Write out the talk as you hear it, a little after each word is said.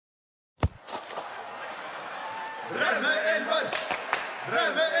Drømmeelver!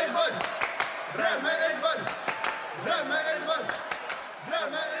 Drømmeelver! Drømmeelver! Drømmeelver!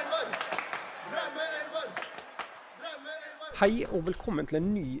 Drømmeelver! Drømmeelver! Drømmeelver! Hei og velkommen til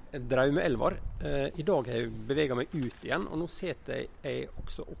en ny Drømmeelver. I dag har jeg beveget meg ut igjen, og nå sitter jeg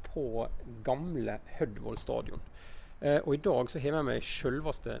også på gamle Hødvold stadion. Og i dag så har jeg med meg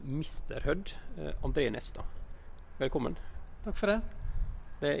selveste Mr. Hødd, André Nefstad. Velkommen. Takk for det.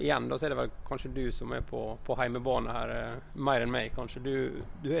 Igjen da så er det vel kanskje du som er på heimebane her, mer enn meg kanskje.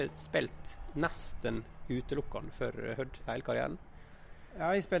 Du har spilt nesten utelukkende for Hødd hele karrieren.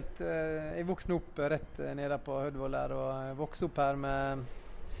 Ja, jeg vokste opp rett nede på Hødvold der, og jeg vokste opp her med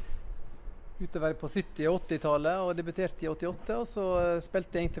utover på 70- og 80-tallet, og debuterte i 88, og så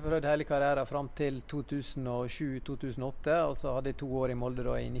spilte jeg egentlig for Hødd hele karrieren frem til 2007-2008, og så hadde jeg 2 år i Molde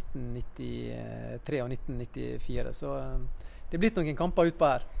da, i 1993 og 1994, så det er blitt noen kamper utpå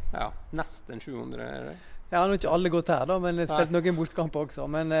her. Ja, nesten 700 er det? Ja, nå har ikke alle gått her da, men jeg spilte noen bortkamper også.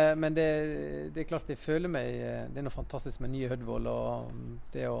 Men det er klart jeg føler meg, det er noe fantastisk med nye Hødvold, og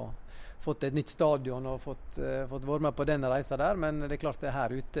det å fått et nytt stadion og fått være med på denne reisen der, men det er klart det er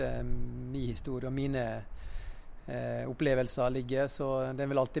her ute min historie og mine opplevelser ligger, så den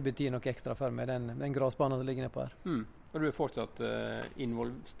vil alltid bety noe ekstra for meg, den grasbanen som ligger nede på her. Og du er fortsatt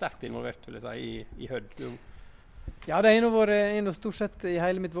sterkt involvert, vil jeg si, i Hødd? Ja, det har vært stort sett i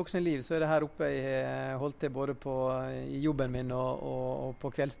hele mitt voksne liv, så er det her oppe jeg har holdt til både i jobben min og på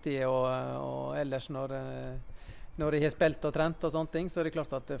kveldstid og ellers når jeg har spilt og trent og sånne ting, så er det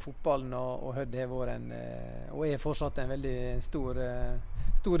klart at fotballen og Hødd har vært og er fortsatt en veldig stor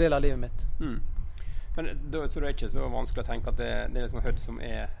del av livet mitt. Men da så det er ikke så vanskelig å tenke at det er liksom Hødd som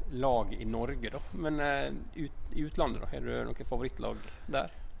er lag i Norge da, men i utlandet da, har du noen favorittlag der?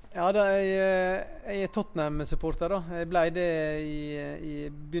 Ja, jeg er Tottenham-supporter da. Jeg ble det i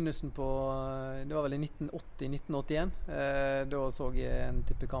begynnelsen på, det var vel i 1980-1981. Da så jeg en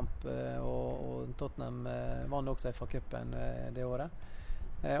tippekamp, og Tottenham vant også FA-cupen det året.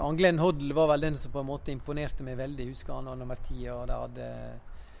 Glenn Hoddle var vel den som på en måte imponerte meg veldig. Jeg husker han var nummer 10, og de hadde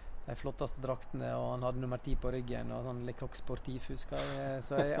de flotteste draktene, og han hadde nummer 10 på ryggen, og sånn Le Coq Sportif, husker jeg.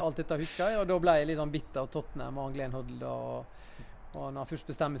 Så alt dette husker jeg, og da ble jeg litt sånn bitt av Tottenham og Glenn Hoddle da, og når han først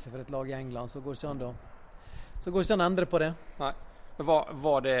bestemmer seg for et lag i England, så går ikke han å endre på det. Nei. Men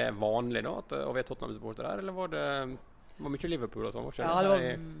var det vanlig da, å være Tottenham-supporter der, eller var det mye Liverpool og sånn? Ja, det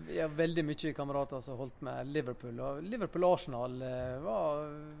var veldig mye kamerater som holdt med Liverpool, og Liverpool-Arsenal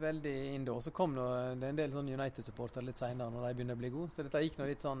var veldig inn da. Så kom det en del sånn United-supporter litt senere når de begynner å bli gode, så dette gikk nå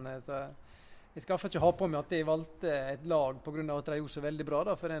litt sånn, så jeg skal ikke ha på meg at jeg valgte et lag på grunn av at de gjorde så veldig bra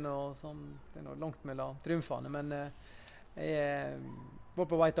da, for det er noe langt mellom triumfene, men jeg var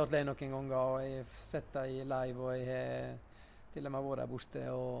på White Hart Lane noen ganger, og jeg har sett dem live, og jeg har til og med vært der borte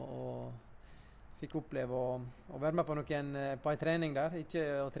og fikk oppleve å være med på en trening der. Ikke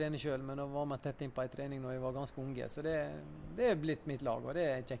å trene selv, men å være med tett inn på en trening når jeg var ganske unge. Så det er blitt mitt lag, og det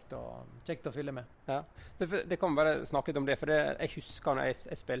er kjekt å fylle med. Ja. Det kan vi bare snakke litt om det, for jeg husker når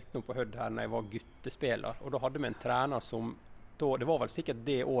jeg spilte noe på Hødd her når jeg var guttespiller, og da hadde vi en trener som, det var vel sikkert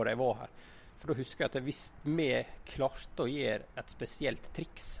det året jeg var her, for da husker jeg at hvis vi klarte å gjøre et spesielt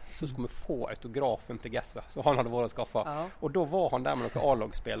triks, så skulle vi få autografen til Gessa, så han hadde vært skaffet. Ja. Og da var han der med noen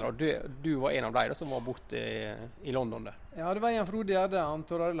A-lagsspillere, og du var en av dem som var borte i London der. Ja, det var en Frode Gjerde, han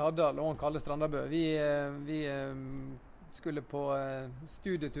Tor Arild Haddal og han Kalle Strandabø. Vi skulle på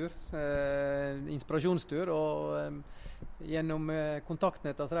studietur, inspirasjonstur, og gjennom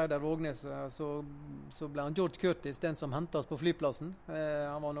kontaktnettet av Reidar Vågnes så ble han George Curtis den som hentet oss på flyplassen.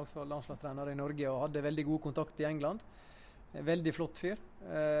 Han var også landslagstrener i Norge og hadde veldig god kontakt i England. Veldig flott fyr.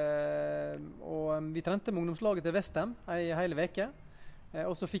 Og vi trente med ungdomslaget til West Ham en hele veke.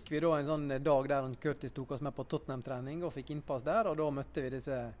 Og så fikk vi da en sånn dag der Curtis tok oss med på Tottenham-trening og fikk innpass der, og da møtte vi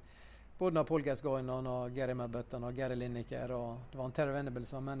disse både Paul Gascoigne og Gary Mabbutt og Gary Lineker, og det var Terry Venable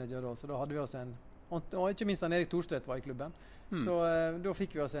som var manager da, så da hadde vi oss og ikke minst Erik Thorstvedt var i klubben. Så da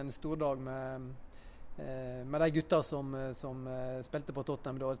fikk vi oss en stor dag med de gutta som spilte på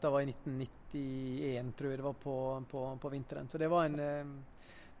Tottenham da. Dette var i 1991, tror jeg det var på vinteren. Så det var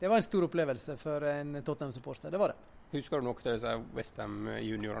en stor opplevelse for en Tottenham-supporter, det var det. Husker du noe til disse West Ham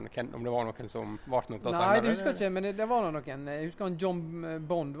juniorene, om det var noen som var noe da senere? Nei, det husker jeg ikke, men det var noen. Jeg husker han John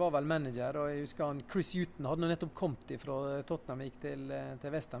Bond var vel manager, og jeg husker han Chris Hughton hadde nettopp kommet fra Tottenham, gikk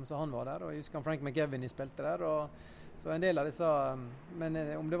til West Ham, så han var der, og jeg husker han Frank McGavin spilte der, og så en del av disse, men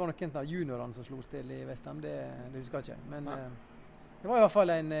om det var noen av juniorene som slo til i West Ham, det husker jeg ikke, men det var i hvert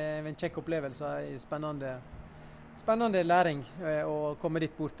fall en kjekk opplevelse, en spennende læring å komme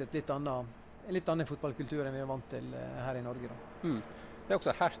dit bort til litt annen fotballkultur enn vi er vant til her i Norge da. Det er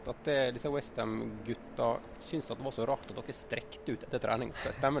også hørt at disse West Ham-gutta syntes at det var så rart at dere strekte ut etter trening.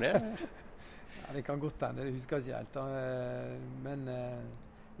 Stemmer det? Ja, det kan godt hende, det husker jeg ikke helt. Men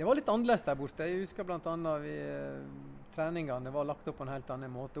det var litt annerledes der borte. Jeg husker blant annet treningene var lagt opp på en helt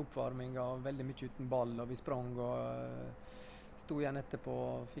annen måte. Oppvarminga veldig mye uten ball, og vi sprang og sto igjen etterpå.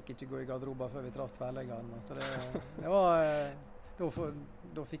 Fikk ikke gå i garderoben før vi traff tverrleggeren. Så det var...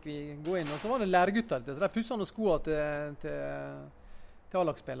 Da fikk vi gå inn, og så var det læregutter, så de pusset noen skoene til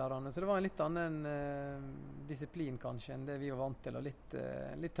A-lagsspillerne. Så det var en litt annen disiplin kanskje enn det vi var vant til, og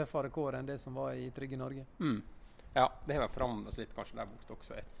litt tøffere kår enn det som var i Trygge Norge. Ja, det har vært forandret litt kanskje der borte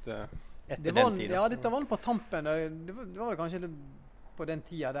også etter den tiden. Ja, dette var på tampen. Det var kanskje på den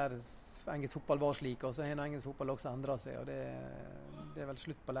tida der engelsk fotball var slik, og så har engelsk fotball også endret seg, og det er vel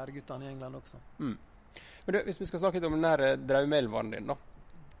slutt på læreguttene i England også. Men hvis vi skal snakke litt om den der draumelveren din da,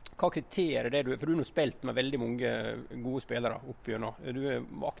 hva kriterier er det for du har spilt med veldig mange gode spillere opp gjennom. Du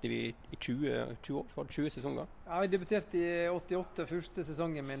var aktiv i 20 år, var det 20 sesonger? Ja, jeg debuterte i 88, første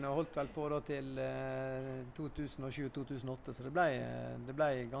sesongen min, og holdt vel på da til 2007-2008, så det ble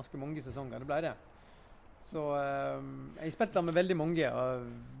ganske mange sesonger, det ble det. Så jeg spilte med veldig mange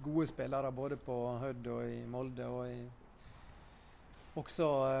gode spillere, både på Hødd og i Molde, og også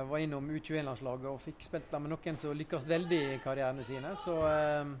var innom U21-landslaget og fikk spilt med noen som lykkes veldig i karrierene sine.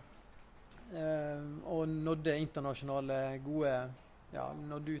 Og nådde internasjonale gode,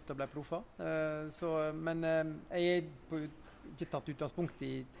 nådde ut og ble proffer. Men jeg er ikke tatt utgangspunkt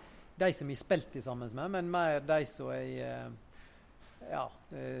i de som jeg spilte sammen med, men mer de som jeg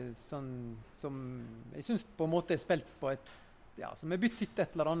som jeg synes på en måte jeg spilt på som jeg byttet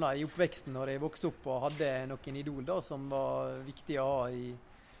et eller annet i oppveksten når jeg vokste opp og hadde noen idol da, som var viktig å ha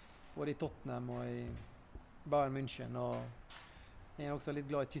både i Tottenham og i Bayern München. Og jeg er også litt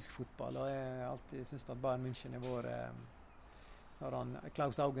glad i tysk fotball, og jeg har alltid syntes at Bayern München er vår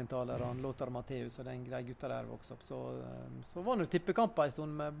Klaus Augenthaler og Lothar Matthäus og de gutta der vokste opp. Så var det tippekamper en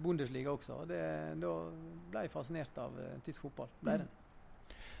stund med Bundesliga også, og da ble jeg fascinert av tysk fotball.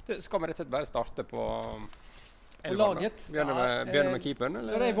 Det skal vi rett og slett bare starte på laget. Begynner med keeperen?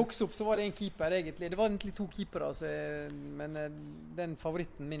 Eller? Da jeg vokste opp så var det en keeper egentlig. Det var egentlig to keepere, men den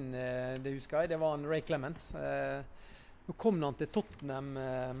favoritten min, det husker jeg, det var Ray Clemens. Nå kom han til Tottenham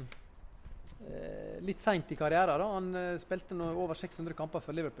litt sent i karrieren. Da. Han spilte over 600 kamper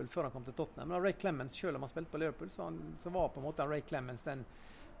for Liverpool før han kom til Tottenham. Men Ray Clemens, selv om han spilte på Liverpool, så var på en måte Ray Clemens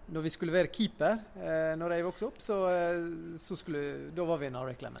når vi skulle være keeper, når jeg vokste opp, da var vi en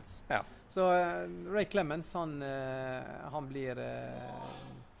Ray Clemens. Ja. Så Ray Clemens, han er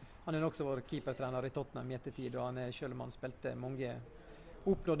også vår keepertrener i Tottenham i ettertid, og selv om han spilte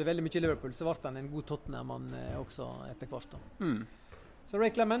oppnådde veldig mye i Liverpool, så ble han en god Tottenham-mann også etter hvert. Så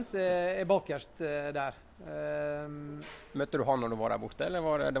Ray Clemens er bakerst der. Møtte du han når du var der borte, eller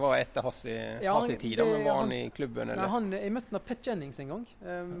det var etter hans tid? Men var han i klubben? Eller? Jeg møtte Pat Jennings en gang,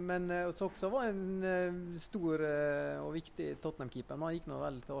 men også var en stor og viktig Tottenham-keeper. Men han gikk nå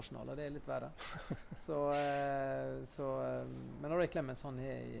vel til Arsenal, og det er litt verre. Men Ray Clemens han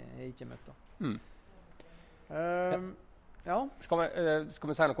har jeg ikke møtt. Ja. Skal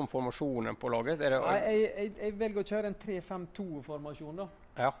vi si noe om formasjonen på laget? Jeg velger å kjøre en 3-5-2-formasjon da.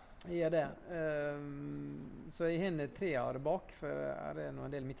 Ja. Jeg er det. Så jeg har en treer bak, for det er en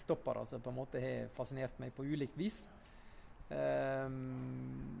del midtstoppere som på en måte har fascinert meg på ulikt vis.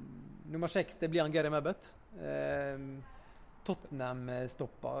 Nummer 6, det blir Gary Mabbutt.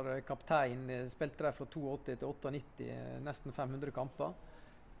 Tottenham-stopper, kaptein, spilte der fra 82 til 98, nesten 500 kamper.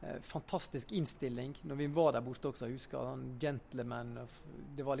 Fantastisk innstilling når vi var der borte også. Jeg husker han gentleman,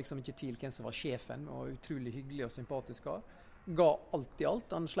 det var liksom ikke tvil hvem som var sjefen, og utrolig hyggelig og sympatisk kar. Ga alt i alt.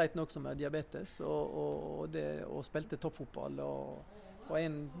 Han sleit nok også med diabetes og spilte toppfotball og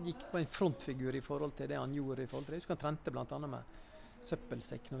gikk på en frontfigur i forhold til det han gjorde. Jeg husker han trente blant annet med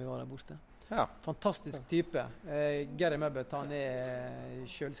søppelsekk når vi var der borte. Ja. Fantastisk type. Gary Mabbutt, han er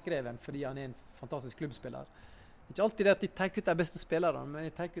selvskreven fordi han er en fantastisk klubbspiller. Ikke alltid det at de tar ut de beste spillerne, men de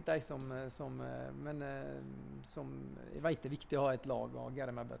tar ut de som jeg vet er viktig å ha et lag. Og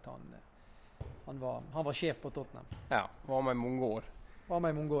Gary Mabbutt, han var sjef på Tottenham. Ja, var med i mange år.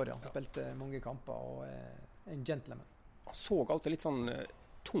 Ja. Spilte mange kamper og en gentleman. Han så alltid litt sånn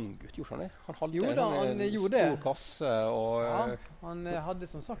tung ut, gjorde han det? Han hadde han gjorde stor kasse og han hadde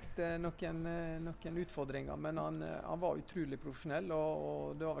som sagt noen utfordringer, men han var utrolig profesjonell,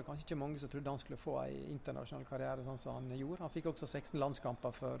 og det var vel kanskje ikke mange som trodde han skulle få en internasjonal karriere sånn som han gjorde. Han fikk også 16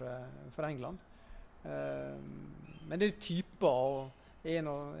 landskamper for England. Men det er typer, og jeg er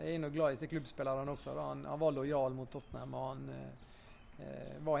noe glad i disse klubbspillerne også. Da. Han var lojal mot Tottenham, og han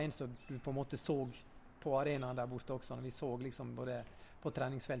var en som du på en måte så på arenaen der borte også, når vi så liksom både på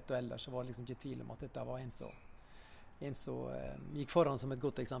treningsfelt og ellers, så var det liksom ikke tvil om at dette var en som gikk foran som et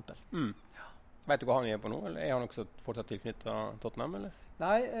godt eksempel. Vet du hva han gjør på nå, eller er han også fortsatt tilknyttet Tottenham, eller?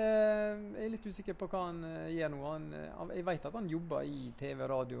 Nei, jeg er litt usikker på hva han gjør nå. Jeg vet at han jobber i TV og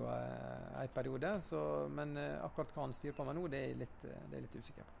radio en periode, men akkurat hva han styrer på med nå, det er jeg litt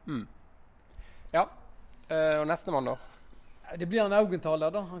usikker på. Ja, og neste mann da? Det blir han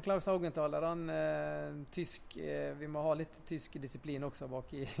Augenthaler da, han Klaus Augenthaler, han tysk, vi må ha litt tysk disiplin også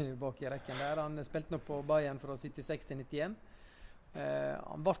bak i rekken der. Han spilte nå på Bayern fra 76 til 91.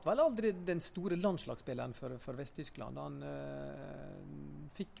 Han ble vel aldri den store landslagsspilleren for Vest-Tyskland. Han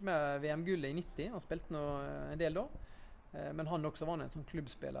fikk med VM-gullet i 90, han spilte nå en del da. Men han også var en sånn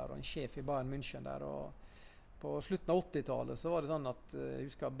klubbspiller og en sjef i Bayern München der. Og på slutten av 80-tallet så var det sånn at jeg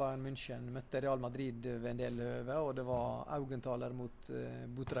husker Bayern München møtte Real Madrid ved en del høve, og det var Augenthaler mot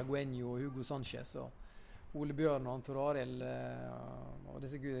Butragueño og Hugo Sanchez. Og Ole Bjørn og Tor Arild og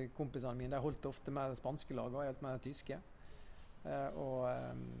disse kompisene mine, de holdt ofte med det spanske laget og helt med det tyske.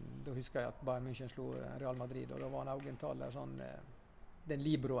 Da husker jeg at Bayern München slo Real Madrid, og da var Augenthaler sånn, den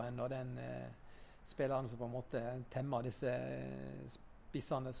libroen og den spilleren som på en måte temma disse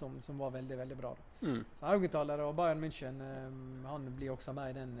spissene som var veldig, veldig bra. Så Augenthaler og Bayern München, han blir også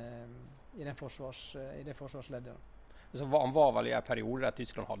med i det forsvarsleddet. Så han var vel i en periode der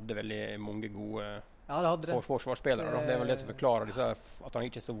Tyskland hadde veldig mange gode forsvarsspillere. Det er vel det som forklarer at han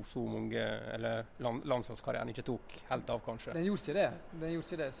ikke så mange, eller landslagskarrieren ikke tok helt av, kanskje. Den gjorde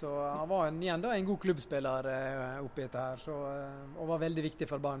ikke det. Så han var igjen en god klubbspiller oppi dette her, og var veldig viktig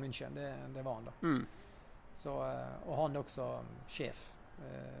for Bayern München. Det var han da. Så, og han også sjef,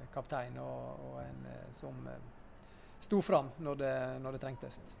 kaptein, og en som sto fram når det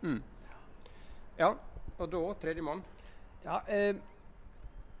trengtes. Ja, og da tredje mann. Ja,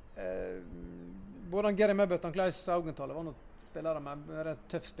 både Gary Mebbutt og Klaus Augenthaler var noen spillere med en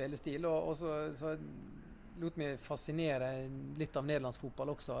tøff spillestil, og så lot meg fascinere litt av nederlandsk fotball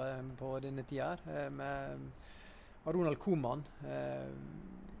også på denne tida her, med Ronald Koeman,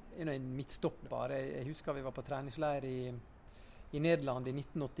 en midtstopper. Jeg husker vi var på treningsleir i Nederland i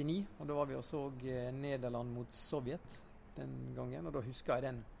 1989, og da var vi og så Nederland mot Sovjet den gangen, og da husker jeg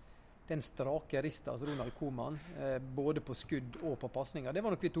den strake rista av Ronald Koeman, både på skudd og på passninger. Det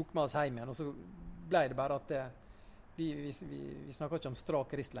var nok vi tok med oss hjem igjen, og så ble det bare at vi snakker ikke om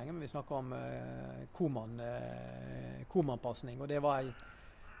strak rist lenger, men vi snakker om Koeman-passning, og det var en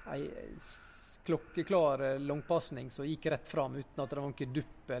klokkeklar langpassning som gikk rett fram uten at det var noen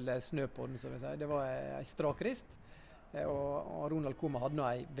dupp eller snø på den, så vil jeg si. Det var en strak rist, og Ronald Koeman hadde nå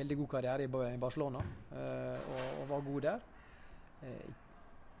en veldig god karriere i Barcelona, og var god der.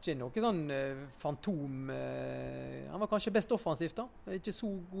 Ikke noe sånn fantom, han var kanskje best offensivt da, ikke så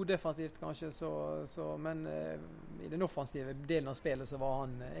god defensivt kanskje, men i den offensive delen av spillet så var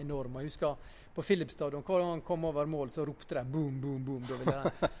han enorm. Jeg husker på Philips Stadion, når han kom over mål så ropte det boom, boom, boom,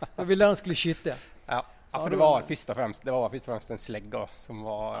 da ville han skulle skyte. Ja, for det var først og fremst den slegga som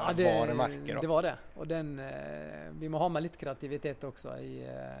var varemerket. Det var det, og vi må ha med litt kreativitet også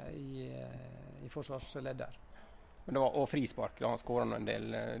i forsvarsleddet. Men det var også frispark, han skåret en del,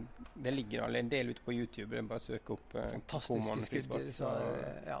 det ligger en del ute på YouTube, det er bare å søke opp fantastiske skudd,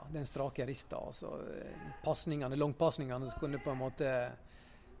 ja, den strake rista, altså langpassningene så kunne på en måte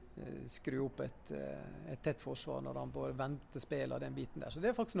skru opp et tett forsvar når han bare venter spill av den biten der, så det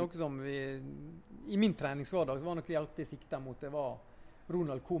er faktisk noe som i min treningshverdag så var nok vi alltid siktet mot, det var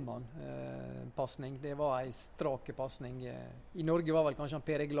Ronald Koeman passning, det var en strake passning, i Norge var vel kanskje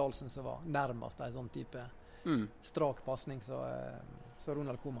Per Egil Ahlsen som var nærmest en sånn type strak passning så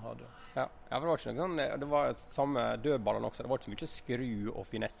Ronald Koeman hadde. Ja, for det var ikke sånn, det var samme dødballen også, det var ikke mye skru og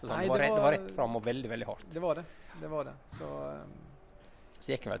finesse, sånn. Det var rett frem og veldig, veldig hardt. Det var det. Så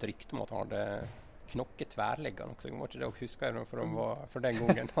gikk det vel et rykte om at han hadde knokket tverleggene også, var ikke det, og husker jeg for den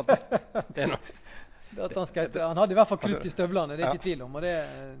gangen. Han hadde i hvert fall krutt i støvlene, det er ikke tvil om, og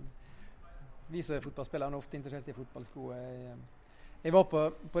vi som er fotballspillere er ofte interessert i fotballsko. Jeg var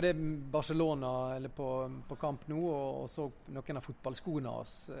på det Barcelona, eller på Camp Nou, og så noen av fotballskoene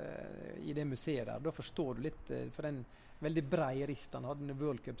hans i det museet der. Da forstår du litt, for den veldig brei rist, han hadde en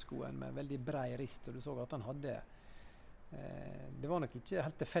World Cup-skoen med veldig brei rist, og du så at han hadde, det var nok ikke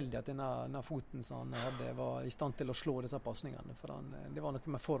helt tilfeldig at denne foten som han hadde var i stand til å slå disse passningene, for det var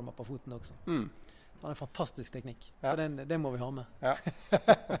noe med formen på foten også. Så han har en fantastisk teknikk, så den må vi ha med. Ja.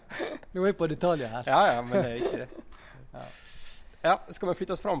 Nå er vi på detaljer her. Ja, men det er viktig det. Ja, skal vi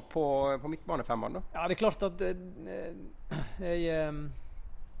flytte oss fram på midtbanefemmeren da? Ja, det er klart at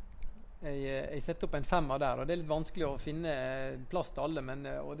jeg setter opp en femmer der, og det er litt vanskelig å finne plass til alle,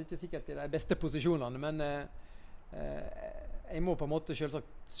 og det er ikke sikkert i de beste posisjonene, men jeg må på en måte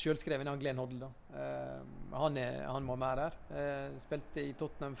selvskreven av Glenn Hoddle da. Han må være der. Spilte i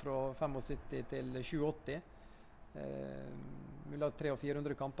Tottenham fra 75 til 87. Vi la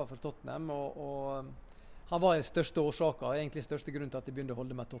 300-400 kamper for Tottenham, og han var den største årsaken, egentlig største grunnen til at jeg begynte å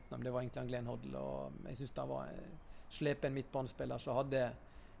holde med Tottenham. Det var egentlig Glenn Hoddle, og jeg synes han var en slepen midtbanespiller som hadde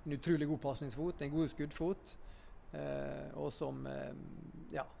en utrolig god pasningsfot, en god skuddfot, og som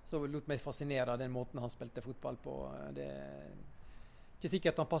så lot meg fascinere den måten han spilte fotball på. Det er ikke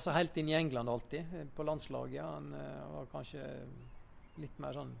sikkert han passer helt inn i England alltid, på landslaget. Han var kanskje litt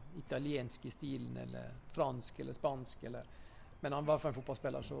mer sånn italiensk i stilen, eller fransk, eller spansk, men han var for en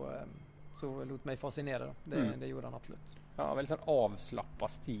fotballspiller så lot meg fascinere. Det gjorde han absolutt. Ja, veldig sånn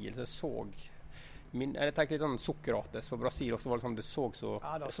avslappet stil, så jeg tenker litt sånn Sokrates på Brasil også, var det sånn, det så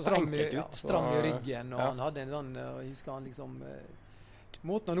enkelt ut. Stram i ryggen, og han hadde en sånn, jeg husker han liksom,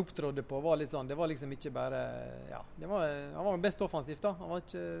 måten han opptrådde på var litt sånn, det var liksom ikke bare, han var best offensivt da, han var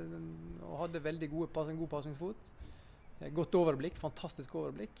ikke, og hadde veldig god passingsfot, godt overblikk, fantastisk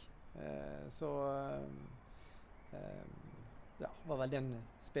overblikk, var vel den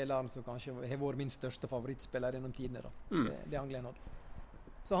spilleren som kanskje har vært min største favorittspiller gjennom tidene da. Det er han Glenn Hoddle.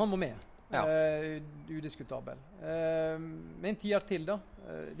 Så han må med. Udiskutabel. Med en tier til da.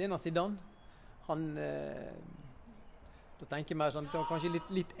 Det er Zidane. Han da tenker jeg mer sånn, det var kanskje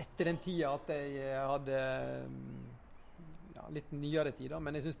litt etter den tida at jeg hadde litt nyere tid da,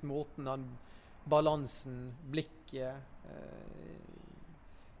 men jeg synes måten balansen, blikket,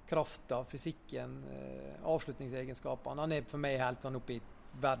 krafta, fysikken, avslutningsegenskapene. Han er for meg helt sånn oppe i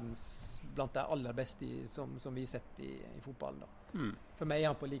blant de aller beste som vi har sett i fotballen da. For meg er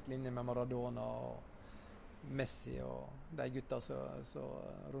han på lik linje med Maradona og Messi og de gutta så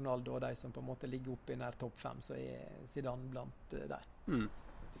Ronaldo og de som på en måte ligger oppe i nær topp 5, så er Zidane blant der.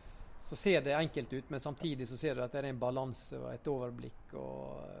 Så ser det enkelt ut, men samtidig så ser du at det er en balanse og et overblikk,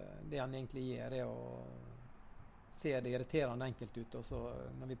 og det han egentlig gjør er å ser det irriterende enkelt ut, og så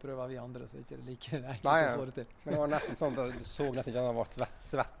når vi prøver vi andre, så er det ikke like enkelt å få det til. Men det var nesten sånn at du så nesten ikke at han var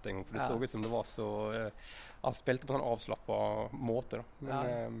svett en gang, for det så ut som det var så han spilte på en avslappet måte da.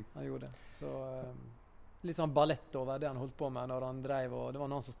 Men, han gjorde det. Så litt sånn ballett over det han holdt på med når han drev, og det var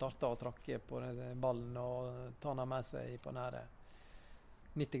noen som startet å trakke på ballen og ta han med seg på nære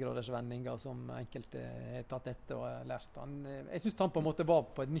 90-graders vendinger som enkelte har tatt etter og har lært. Jeg synes han på en måte var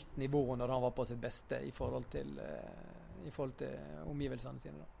på et nytt nivå når han var på sitt beste i forhold til omgivelsene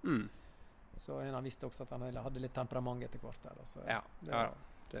sine da. Så han visste også at han hadde litt temperament etter hvert der. Altså.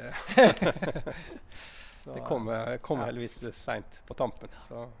 Det kom heldigvis sent på tampen.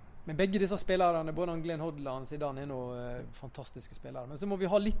 Så. Men begge disse spillerne, både Glenn Hoddle og Zidane, er nå fantastiske spillere. Men så må vi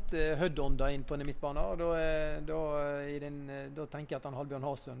ha litt Hødd-ånda inn på den midtbanen, og da tenker jeg at Halbjørn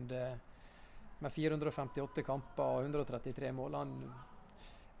Hasund med 458 kamper og 133 mål, han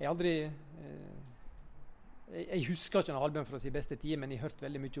er aldri jeg husker ikke Halbjørn fra sin beste tid, men jeg har hørt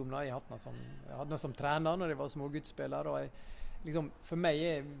veldig mye om det. Jeg hadde han som trener når jeg var småguttspiller, og for meg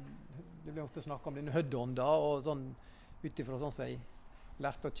det blir ofte snakket om denne Hødd-ånda, og sånn, utifra sånn som jeg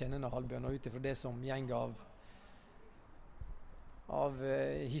lærte å kjenne Halbjørn, og utifra det som gjeng av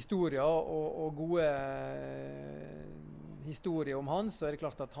historier og gode historier om han, så er det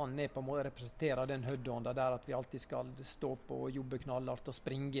klart at han på en måte representerer den Hødd-ånda der at vi alltid skal stå på og jobbe knallhardt og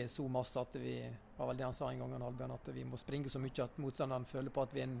springe så masse at vi, var vel det han sa en gang, Halbjørn, at vi må springe så mye at motstanderen føler på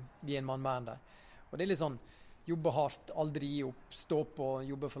at vi er en mann med enn deg. Og det er litt sånn, jobbe hardt, aldri gi opp, stå på,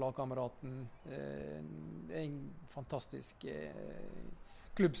 jobbe for lagkameraten. En fantastisk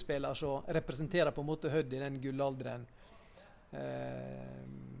klubbspiller som representerer på en måte Hødd i den gullalderen,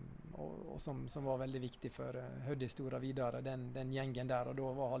 og som var veldig viktig for Hødd-historien videre, den gjengen der, og da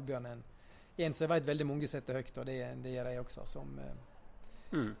var Halbjørn en som jeg vet veldig mange setter høyt, og det gjør jeg også.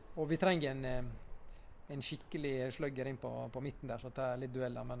 Og vi trenger en skikkelig sløgger inn på midten der, så det er litt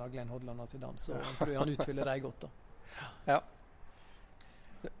dueller med Glenn Hoddle og Zidane, så jeg tror han utfyller deg godt da.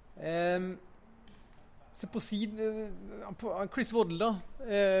 Så på siden Chris Waddle da,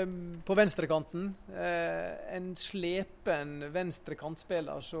 på venstrekanten, en slepen venstre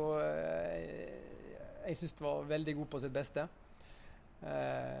kantspiller, så jeg synes det var veldig god på sitt beste.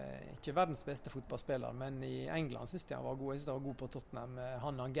 Ikke verdens beste fotballspiller, men i England synes jeg han var god. Jeg synes han var god på Tottenham.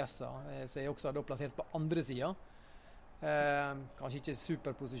 Han Gessa, så jeg også hadde plassert på andre siden. Kanskje ikke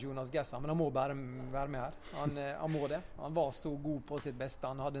superposisjon av Gessa, men han må bare være med her. Han må det. Han var så god på sitt beste.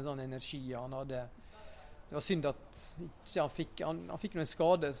 Han hadde en sånn energi. Det var synd at ikke han fikk noen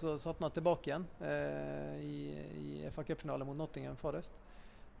skade, så satt han tilbake igjen i FA Cup-finale mot Nottingham Forest.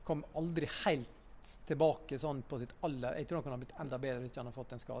 Kom aldri helt tilbake sånn på sitt jeg tror han kan ha blitt enda bedre hvis han har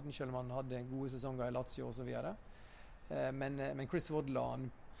fått den skaden, selv om han hadde gode sesonger i Lazio og så videre. Men Chris Waddle og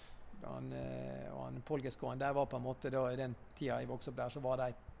han Paul Gascoigne, der var på en måte da, i den tida jeg vokste opp der, så var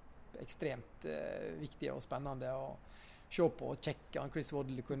de ekstremt viktige og spennende å se på og sjekke. Chris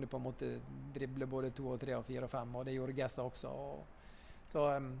Waddle kunne på en måte drible både 2 og 3 og 4 og 5, og det gjorde Gassa også.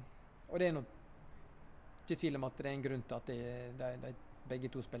 Og det er nok ikke tvil om at det er en grunn til at de begge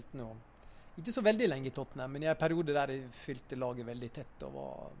to spilte nå. Ikke så veldig lenge i Tottenham, men i en periode der de fylte laget veldig tett og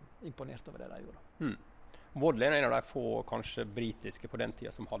var imponert over det de gjorde. Waddle er en av de få kanskje britiske på den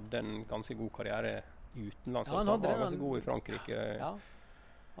tida som hadde en ganske god karriere utenlands. Ja, han var ganske god i Frankrike. Ja.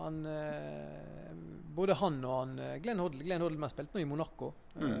 Både han og Glenn Hoddle spilte nå i Monaco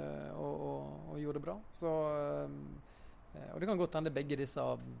og gjorde det bra. Så, og det kan godt hende begge disse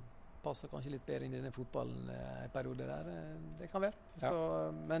passer kanskje litt bedre inn i denne fotballen en periode der. Det kan være. Så,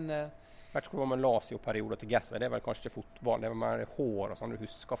 men jeg vet ikke hvor man Lazio-perioder til Gassa. Det er vel kanskje fotball. Det er mer hår og sånn du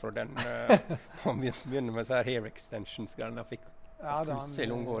husker fra den. Han begynner med så her hair extensions. Han fikk i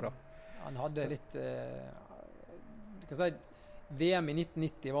lunghåret. Han hadde litt du kan si VM i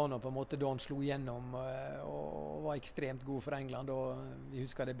 1990 var nå på en måte da han slo gjennom og var ekstremt god for England. Vi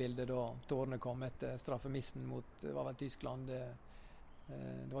husker det bildet da tårene kom etter straffemissen mot var vel Tyskland.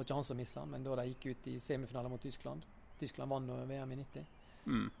 Det var ikke han som misset, men da de gikk ut i semifinalen mot Tyskland. Tyskland vant VM i 90.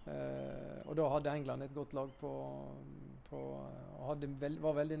 Og da hadde England et godt lag og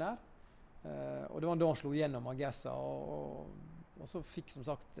var veldig nær. Og det var da han slo gjennom Agassa, og så fikk som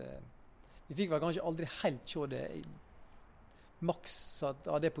sagt vi fikk vel kanskje aldri helt se det maks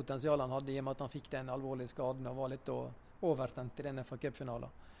av det potensialet han hadde, i og med at han fikk den alvorlige skaden og var litt overtent i den FA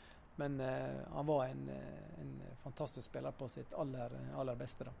Cup-finalen. Men han var en fantastisk spiller på sitt aller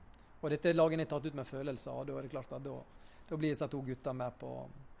beste da. Og dette laget er tatt ut med følelser, og da er det klart at da blir disse to gutter med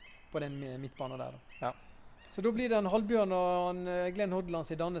på den midtbanen der. Ja. Så da blir det en Halbjørn og Glenn Hoddle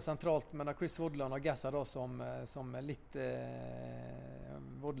i Danne sentralt, men da Chris Waddle og Gassa da som litt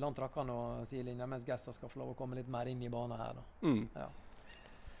Waddle han trakk han og sidelinja, mens Gassa skal få lov å komme litt mer inn i banen her da. Ja.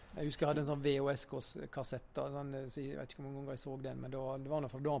 Jeg husker jeg hadde en sånn VHS-kassett, jeg vet ikke hvor mange ganger jeg så den, men det var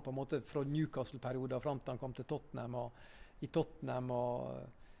noe fra da han på en måte fra Newcastle-perioden frem til han kom til Tottenham, og i Tottenham og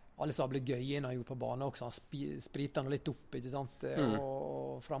alle sa ble gøy når han gjorde på banen også, han sprita litt opp, ikke sant,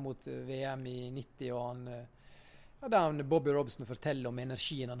 og frem mot VM i 90, og der Bobby Robson forteller om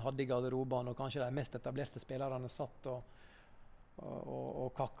energien han hadde i garderoben, og kanskje de mest etablerte spillerne satt og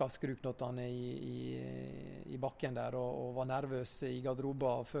kakka skruknottene i bakken der og var nervøs i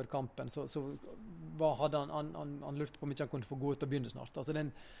garderoben før kampen, så hadde han lurt på om ikke han kunne få gå ut og begynne snart. Altså den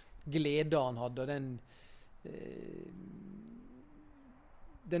gleden han hadde, og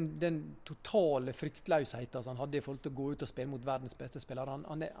den totale fryktløsheten han hadde i forhold til å gå ut og spille mot verdens beste spillere.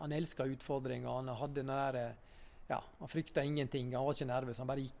 Han elsket utfordringer, han hadde den der, han fryktet ingenting, han var ikke nervøs, han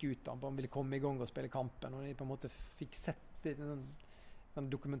bare gikk ut, han ville komme i gang og spille kampen, og jeg på en måte fikk sett den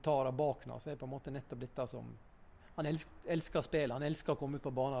dokumentarer bak nå, så er på en måte nettopp dette som han elsker spillet, han elsker å komme ut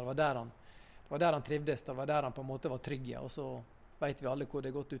på banen, det var der han trivdes, det var der han på en måte var trygge, og så vet vi alle hvor det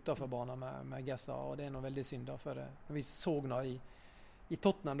er gått utenfor banen med Gassa, og det er noe veldig synd da, for vi så nå i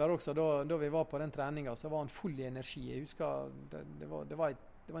Tottenham der også, da vi var på den treningen, så var han full i energi. Jeg husker det var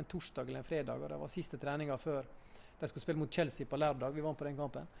en torsdag eller en fredag, og det var siste treningen før de skulle spille mot Chelsea på lørdag. Vi var på den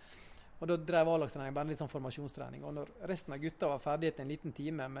kampen. Og da drev A-lagstrening, bare litt sånn formasjonstrening. Og når resten av gutta var ferdige etter en liten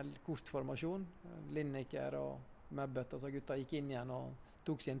time med kort formasjon, Lineker og Mebbet, og så gutta gikk inn igjen og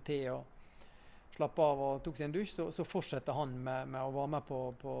tok sin te og slapp av og tok sin dusj, så fortsatte han med å være med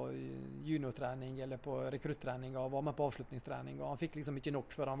på juniortrening eller på rekruttrening og var med på avslutningstrening. Og han fikk liksom ikke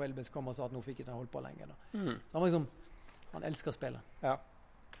nok før han Welbes kom og sa at nå fikk ikke han holdt på lenger. Da. Så han var liksom, han elsker spillet. Ja.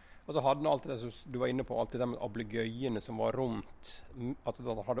 Og så hadde han alltid det som du var inne på, alltid de ablegøyene som var rundt, at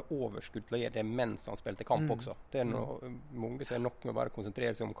han hadde overskudd til å gjøre det mens han spilte kamp også. Det er mange som er nok med å bare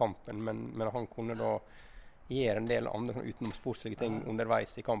konsentrere seg om kampen, men han kunne da gjøre en del andre utenomsportslige ting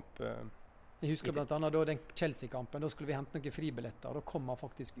underveis i kamp. Jeg husker blant annet da den Chelsea-kampen, da skulle vi hente noen fribilletter, og da kom han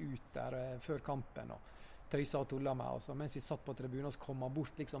faktisk ut der før kampen og tøysa og tulla med oss, og mens vi satt på tribunen så kom han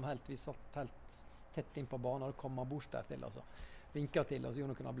bort liksom vi satt helt tett inn på banen, og da kom han bort der til, altså. Vinket til, og så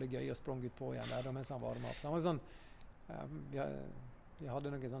gjorde noen ble gøy og sprang ut på igjen der mens han varmet opp. Det var sånn, vi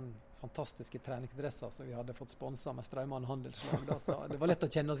hadde noen sånn fantastiske treningsdresser som vi hadde fått sponset med Straumann handelslag. Da, så det var lett å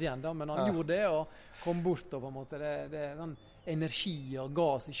kjenne oss igjen, da, men han gjorde det og kom bort og på en måte, det er sånn energi og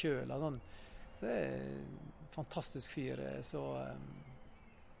gas i kjøl. Sånn, det er en fantastisk fyr, så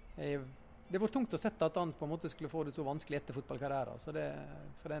det var tungt å sette at han på en måte skulle få det så vanskelig etter fotballkarrieren, så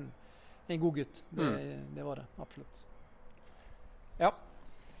for en god gutt, det var det, absolutt. Ja,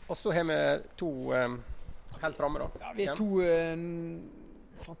 og så har vi to helt fremme da. Ja, vi er to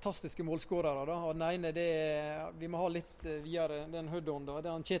fantastiske målskårere. Da. Og den ene, vi må ha litt videre, den Hødd-ånden, det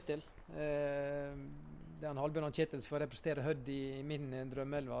er han Kjetil. Det er han Halbjørn og Kjetil som får representere Hødd i min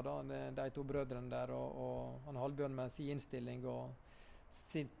drømmeelva. De to brødrene der, og han Halbjørn med sin innstilling og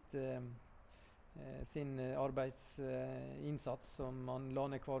sin arbeidsinnsats som han la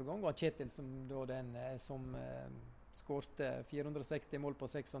ned hver gang. Og han Kjetil som skårte 460 mål på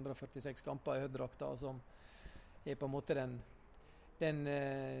 646 kamper i Hødd-drakta, som er på en måte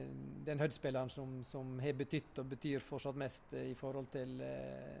den Hødd-spilleren som har betydd og betyr fortsatt mest i forhold til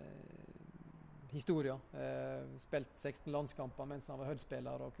historia. Spilt 16 landskamper mens han var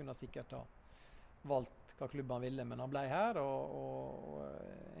Hødd-spiller og kunne sikkert ha valgt hva klubb han ville, men han ble her og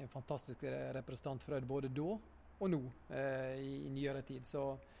en fantastisk representant for Hødd både da og nå i nyere tid.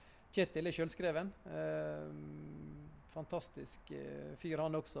 Så Kjetil er selvskreven. Fantastisk fyr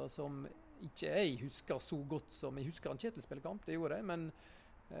han også, som ikke jeg husker så godt som jeg husker han Kjetil spille kamp, det gjorde jeg, men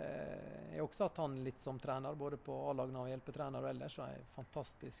jeg har også hatt han litt som trener, både på A-lagene og hjelpetrener og ellers, så er en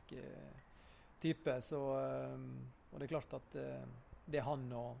fantastisk type, og det er klart at det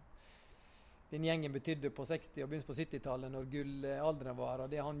han og den gjengen betydde på 60- og begynnelsen på 70-tallet, når gullalderen var her,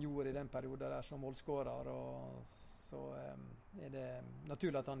 og det han gjorde i den perioden der som målskårer, og så er det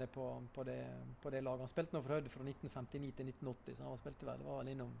naturlig at han er på det laget. Han spilte nå for Hødd fra 1959 til 1980, så han var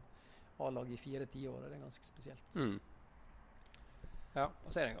innom A-lag i 4-10 år, det er ganske spesielt. Ja, og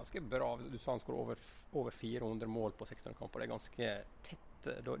så er det ganske bra. Du sa han skår over 400 mål på 16 kamper, det er ganske tett.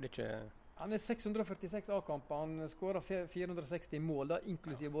 Det er ikke... Han er 646 A-kamper, han skårer 460 mål, da,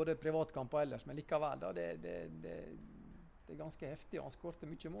 inklusive både privatkamper og ellers, men likevel, da, det er ganske heftig, og han skårte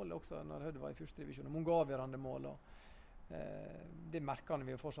mye mål også når Hødd var i første divisjon, og mange avgjørende mål, og det merker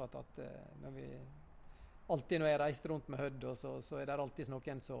vi jo fortsatt at alltid når jeg reiser rundt med Hødd, så er det alltid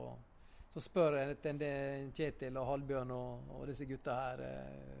noen så spør jeg etter Kjetil og Halbjørn og disse gutta her,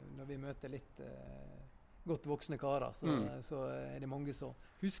 når vi møter litt godt voksne karer, så er det mange som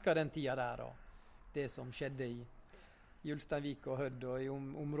husker den tida der, og det som skjedde i Ulsteinvik og Hødd, og i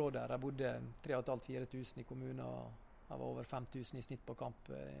områder der bodde 3.500–4.000 i kommunen, og det var over 5.000 i snitt på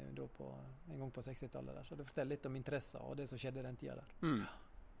kamp en gang på 60-tallet der, så det forteller litt om interesser og det som skjedde den tida der.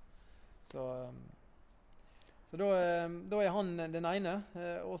 Så da er han den ene,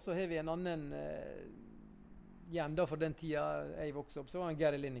 og så har vi en annen igjen da for den tida jeg vokste opp, så var han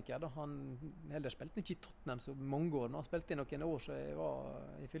Gary Lineker. Da. Han heller spilte ikke i Tottenham så mange år, men han spilte i noen år, så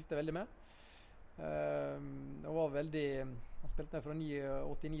jeg fylte veldig med. Han spilte fra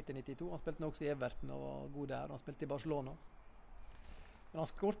 89 til 92, han spilte også i Everton og var god der, han spilte i Barcelona. Men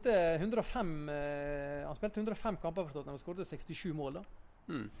han skårte 105 kamper for Tottenham og skårte 67 mål da.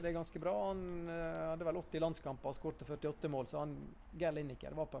 Det er ganske bra. Han hadde vel 80 landskamper og skårte 48 mål, så Gary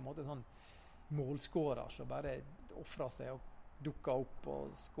Lineker var på en måte sånn målskårer som bare offret seg og dukket opp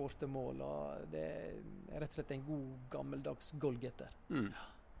og skårte mål, og det er rett og slett en god gammeldags goalgetter.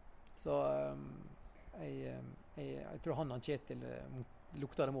 Så jeg tror han Kjetil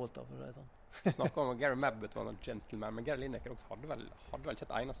lukta det mål da, for å si det sånn. Snakket om Gary Mabbott var en gentleman, men Gary Lineker også hadde vel ikke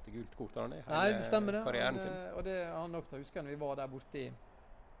et eneste gult kort av det? Nei, det stemmer det. Karrieren sin. Og det han også husker når vi var der borte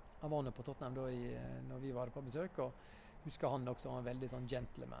han var nå på Tottenham da når vi var på besøk, og husker han også var en veldig sånn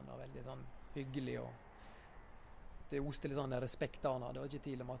gentleman og veldig sånn hyggelig, og det oste litt sånn respekt av han. Det var ikke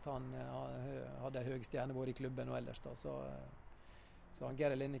tvil om at han hadde høy stjerne både i klubben og ellers da, så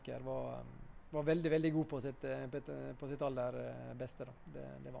Gary Lineker var veldig, veldig god på sitt aller beste da.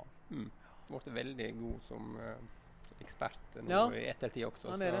 Det var han. Han ble veldig god som ekspert nå i ettertid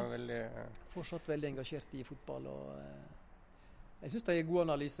også. Han er det. Fortsatt veldig engasjert i fotball, og jeg synes det er god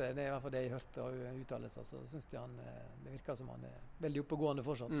analyse. Det er i hvert fall det jeg hørte av uttalelser, så synes det virker som han er veldig oppegående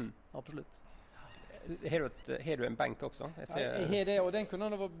fortsatt. Absolutt. Har du en benk også? Jeg har det, og den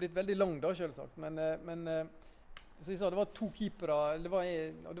kunne ha blitt veldig lang da, selvsagt. Men så jeg sa, det var to keepere, og det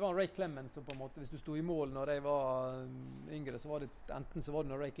var Ray Clemens som på en måte, hvis du stod i mål når jeg var yngre, så var det enten så var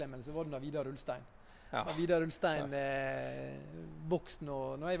det Ray Clemens, så var det Vidar Ulstein. Ja. Vidar Ulstein voksen,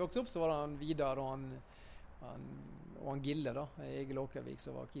 og når jeg vokste opp, så var han Vidar, og han Gille da, Egil Åkervik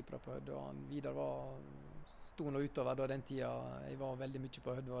som var keeper på Hødd, og han Vidar sto nå utover da den tida. Jeg var veldig mye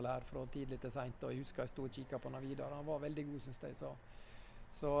på Hødd og her fra tidlig til sent, og jeg husker jeg stod og kikket på han Vidar. Han var veldig god, synes jeg.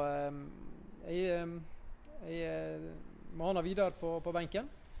 Så jeg må ha Vidar på benken.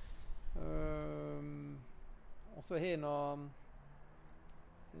 Og så har jeg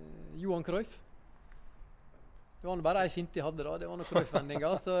Johan Cruyff. Det var bare en fint jeg hadde da, det var noen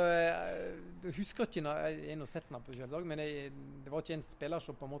Cruyff-vendinger, så du husker ikke når jeg har sett den på selv, men det var ikke en spiller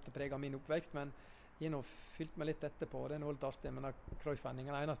som på en måte preget min oppvekst, men jeg har fylt meg litt etterpå, og det er noe litt artig med den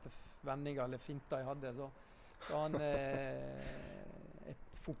Cruyff-vendingen, den eneste vendingen eller finta jeg hadde, så han et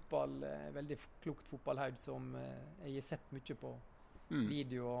fotball, veldig klokt fotballhaud som jeg har sett mye på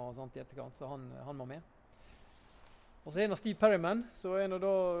video og sånt i etterkant, så han var med. Og så en av Steve Perryman, så en av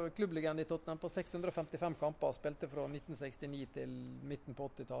da klubblegende i Tottenham på 655 kamper, spilte fra 1969 til midten på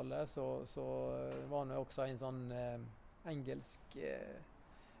 80-tallet, så var han også en sånn engelsk,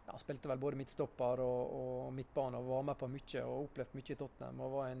 spilte vel både midtstopper og midtbane, og var med på mye og opplevd mye i Tottenham,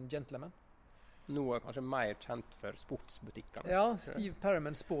 og var en gentleman. Nå er kanskje mer kjent for sportsbutikkene. Ja, Steve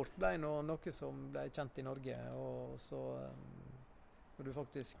Perryman Sport ble noe som ble kjent i Norge, og så og du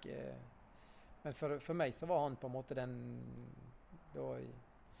faktisk... Men for meg så var han på en måte den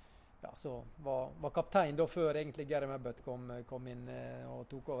da, så var kaptein da før egentlig Gary Abbott kom inn og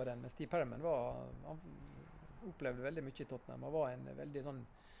tok over den. Men Steve Perryman han opplevde veldig mye i Tottenham og var en veldig sånn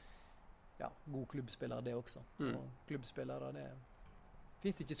god klubbspiller det også. Og klubbspillere det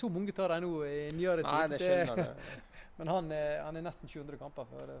finnes ikke så mange av dem nå i nyere tid. Nei, det skjønner jeg. Men han er nesten 700 kamper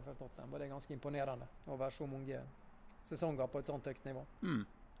for Tottenham, og det er ganske imponerende å være så mange sesonger på et sånt høyt nivå.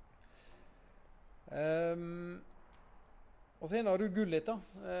 Og så en av Ruud Gullit da.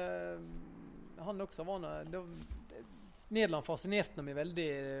 Han også var Nederland fascinerte meg veldig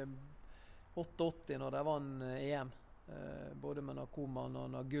 88 når de vant EM. Både med Koeman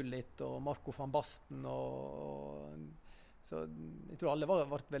og Gullit og Marco van Basten så jeg tror alle var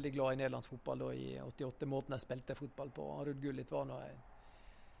veldig glad i nederlandsk fotball da, i 88, måten de spilte fotball på. Ruud Gullit var en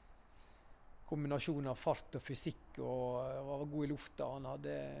kombinasjon av fart og fysikk og var god i lufta. Han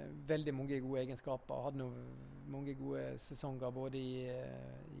hadde veldig mange gode egenskaper. Hadde mange gode sesonger både i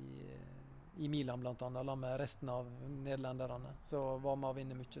Milan blant annet, sammen med resten av nederlenderne. Så var med å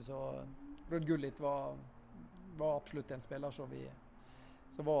vinne mye. Så Ruud Gullit var absolutt en spiller som vi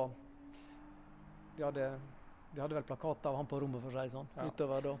hadde vel plakat av han på rommet for seg sånn,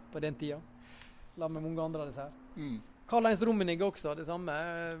 utover da, på den tida. Sammen med mange andre av disse her. Karl-Heinz Rummenigge også, det samme.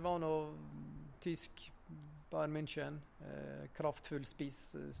 Var tysk, Bayern München, kraftfull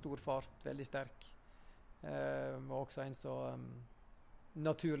spiss, stor fart, veldig sterk. Var også en som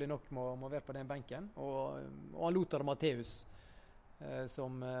naturlig nok må være på den benken. Og han Lothar Matthäus,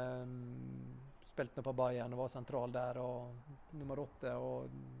 som spilte på Bayern og var sentral der, og nummer 8, og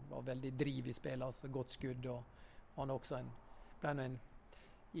var veldig driv i spillet, altså godt skudd, og han også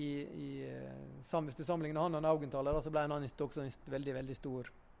hvis du sammenligner han og Augenthaler, så ble han også en veldig, veldig stor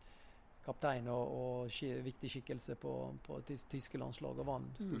kaptein og viktig skikkelse på tyske landslag, og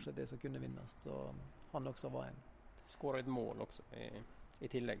vant stort sett det som kunne vinnes. Så han også var en. Skåret et mål også i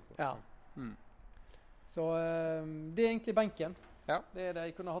tillegg. Ja. Så det er egentlig benken. Ja. Det er det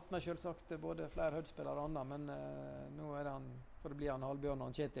jeg kunne hatt med selvsagt, både flere høydespillere og andre, men nå er det for det blir han Halbjørn og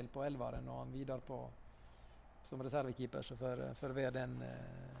han Kjetil på elveren, og han videre på som reservekeeper, så for ved den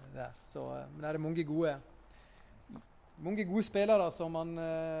der. Så, men det er mange gode spillere som man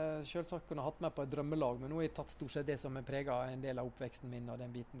selvsagt kunne hatt med på et drømmelag, men nå har jeg tatt stort sett det som er preget en del av oppveksten min og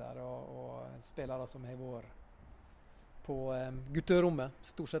den biten der, og spillere som har vært på gutterommet,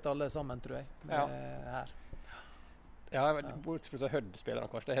 stort sett alle sammen, tror jeg, her. Ja, bortsett fra Hødd-spillerne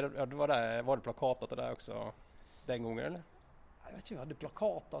kanskje. Var det plakater til deg også den gangen, eller? Jeg vet ikke om vi hadde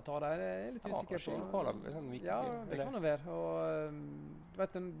plakater til det, jeg er litt usikker på. Ja, det kan det være. Og,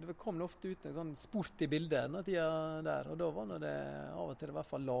 vet du, det kom ofte ut en sånn sport i bildet denne tiden der, og da var det av og til i hvert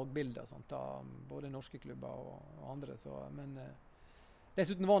fall lagbilder sånt, av både norske klubber og andre. Så, men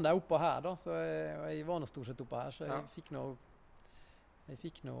dessuten var det oppe her, da, så jeg var stort sett oppe her, så jeg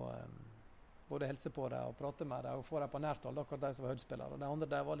fikk noe både helse på det og prate med det og få det på nærtall, akkurat de som var høydespillere. De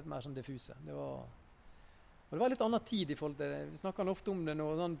andre der var litt mer sånn diffuse. Og det var litt annen tid i forhold til det. Vi snakker ofte om det nå,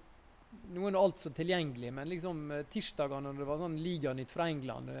 noen alt så tilgjengelig, men liksom tirsdager når det var sånn liganytt fra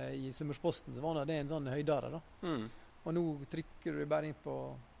England i Summersposten, så var det en sånn høydare da. Og nå trykker du bare inn på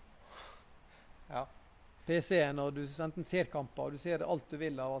PC-en, og du enten ser kamper, og du ser alt du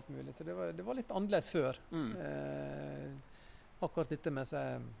vil av alt mulig. Så det var litt annerledes før. Akkurat dette med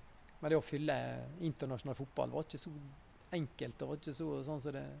det å fylle internasjonal fotball var ikke så enkelt, det var ikke sånn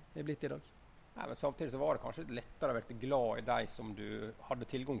som det er blitt i dag. Ja, men samtidig så var det kanskje lettere å være glad i deg som du hadde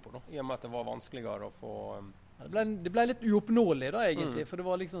tilgang på, i og med at det var vanskeligere å få... Det ble litt uoppnåelig da, egentlig, for det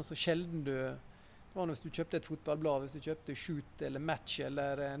var liksom så sjelden det var hvis du kjøpte et fotballblad, hvis du kjøpte Shoot eller Match,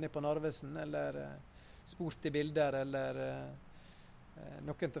 eller ned på Narvesen, eller Sport i bilder, eller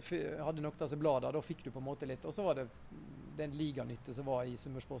noen hadde nok disse blader, da fikk du på en måte litt, og så var det den liganyttet som var i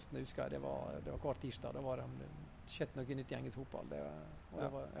Summersposten, jeg husker, det var hver tirsdag, da var det skjedd noe nytt i engelsk fotball, det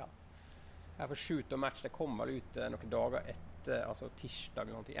var, for Shoot og Match, det kom vel ut noen dager etter, altså tirsdag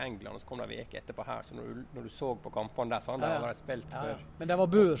i England, og så kom det en veke etterpå her, så når du så på kampene der, så hadde de spilt før. Men det var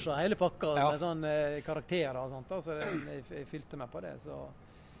børs og hele pakka med sånne karakterer og sånt, så jeg fylte meg på det, så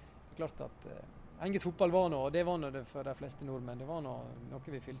klart at engelsk fotball var noe, og det var noe det for de fleste nordmenn. Det var noe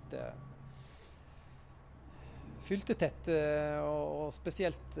vi fylte tett, og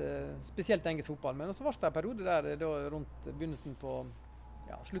spesielt engelsk fotball. Men så var det en periode der da, rundt begynnelsen på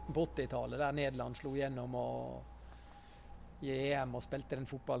slutten på 80-tallet, der Nederland slo gjennom i EM og spilte den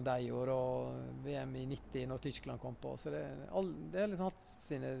fotballen de gjorde, og VM i 90 når Tyskland kom på. Så det har liksom hatt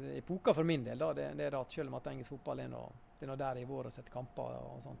sine epoker for min del. Da. Det er rart, selv om at engelsk fotball er noe der i vår og sett kamper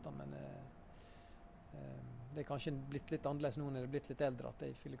og sånt. Men det er kanskje blitt litt annerledes nå når det er blitt litt eldre, at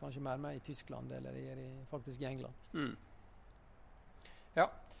jeg følger kanskje mer med i Tyskland eller faktisk i England. Mm. Ja,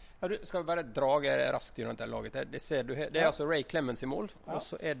 du skal bare drage raskt gjennom dette laget. Det er altså Ray Clemens i mål, og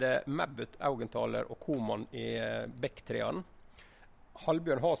så er det Mabbut, Augenthaler og Koman i Beck-treeren.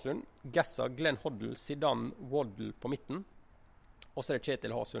 Halbjørn Hasund, Gessa, Glenn Hoddle, Zidane, Waddle på midten. Og så er det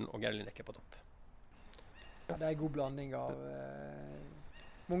Kjetil Hasund og Geir Lineker på topp. Det er en god blanding av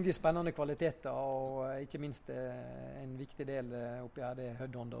mange spennende kvaliteter, og ikke minst en viktig del oppi her, det er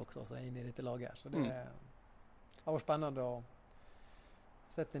Høddhånda også, altså, inn i dette laget her. Så det har vært spennende å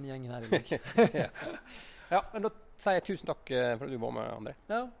sette den gjengen her i dag. Ja, men da sier jeg tusen takk for at du var med, André.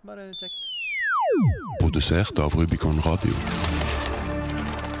 Ja, bare kjekt. Produsert av Rubicon Radio.